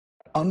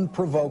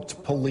unprovoked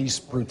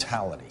police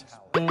brutality.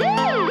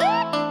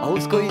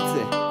 Auzi,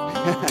 coițe?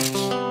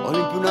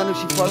 Olimpiu Nanu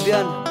și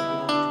Fabian.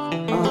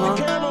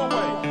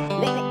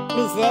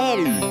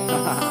 Mizerii.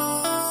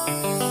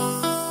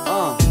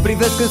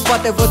 Privesc în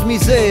spate, văd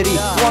mizerii,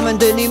 oameni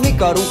de nimic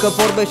aruncă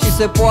vorbe și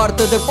se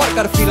poartă de parcă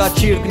ar fi la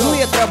circ. Nu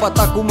e treaba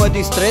ta cum mă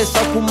distres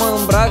sau cum mă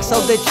îmbrac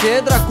sau de ce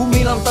dracu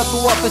mi l-am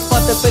tatuat pe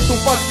spate pe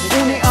Tupac.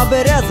 Unii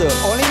aberează,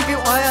 Olimpiu,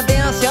 aia de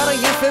aseară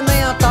e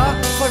femeia ta?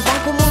 Faci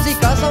bani cu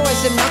muzica sau ai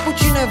semnat cu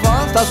cineva?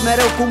 Stați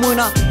mereu cu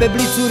mâna pe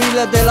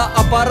blițurile de la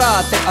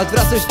aparate. Ați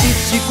vrea să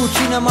știți și cu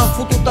cine m-am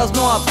futut azi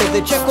noapte?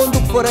 De ce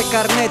conduc fără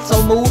carnet sau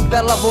mă urc pe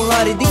la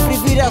volare? Din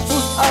privirea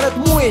sus arăt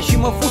muie și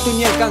mă fut în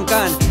el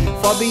cancan.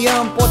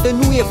 Fabian poate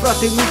nu e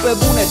frate, nu pe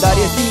bune, dar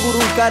e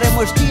singurul care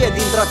mă știe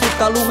dintre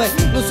atâta lume.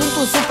 Nu sunt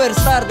un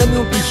superstar, dă-mi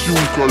un pic și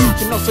un căluț.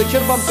 N-o să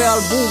cer bani pe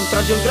album,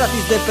 tragem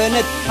gratis de pe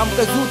net. Am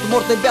căzut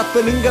mort de beat pe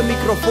lângă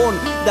microfon,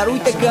 dar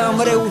uite că am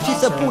reușit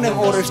să punem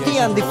o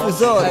răștie în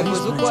difuzor. Ai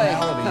văzut cu aia?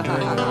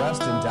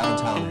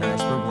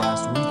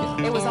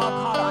 It was all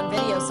caught on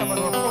video. Someone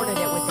reported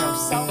it with their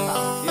cell phone.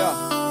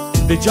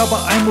 Degeaba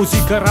ai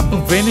muzică, rap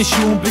în vene și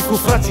umbli cu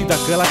frații.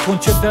 Dacă la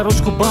concert te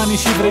arogi cu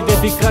banii și vrei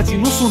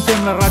dedicații. Nu suntem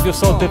la radio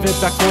sau TV,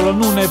 de acolo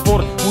nu ne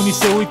vor. Unii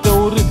se uită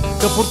urât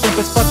că purtăm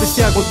pe spate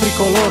steagul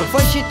tricolor.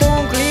 Fă și tu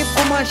un clip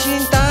cu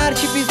mașini tari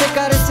și pizde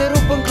care se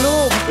rup în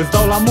club. Îți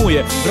dau la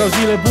muie, vreau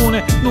zile bune,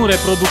 nu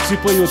reproducții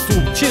pe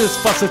YouTube. Ce îți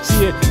pasă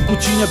ție cu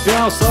cine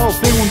beau sau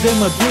pe unde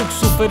mă duc?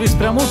 Suferiți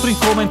prea mult prin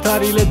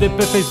comentariile de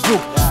pe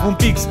Facebook. Un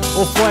pix,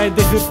 o foaie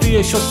de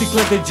hârtie și o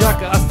sticlă de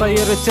geacă. Asta e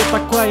rețeta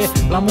coaie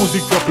la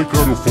muzică pe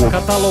care o fac.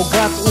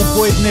 Catalogat un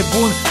poet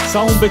nebun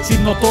sau un bețiv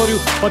notoriu.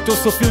 Poate o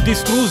să fiu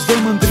distrus de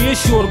mândrie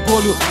și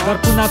orgoliu, dar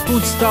până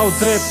atunci stau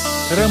drept,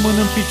 rămân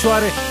în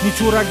picioare.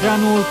 Nici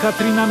uraganul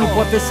Katrina nu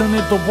poate să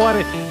ne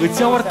doboare. Îți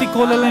iau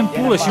articolele în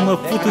pulă și mă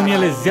fut în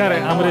ele ziare.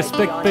 Am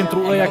respect pentru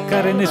ăia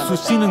care ne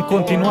susțin în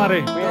continuare.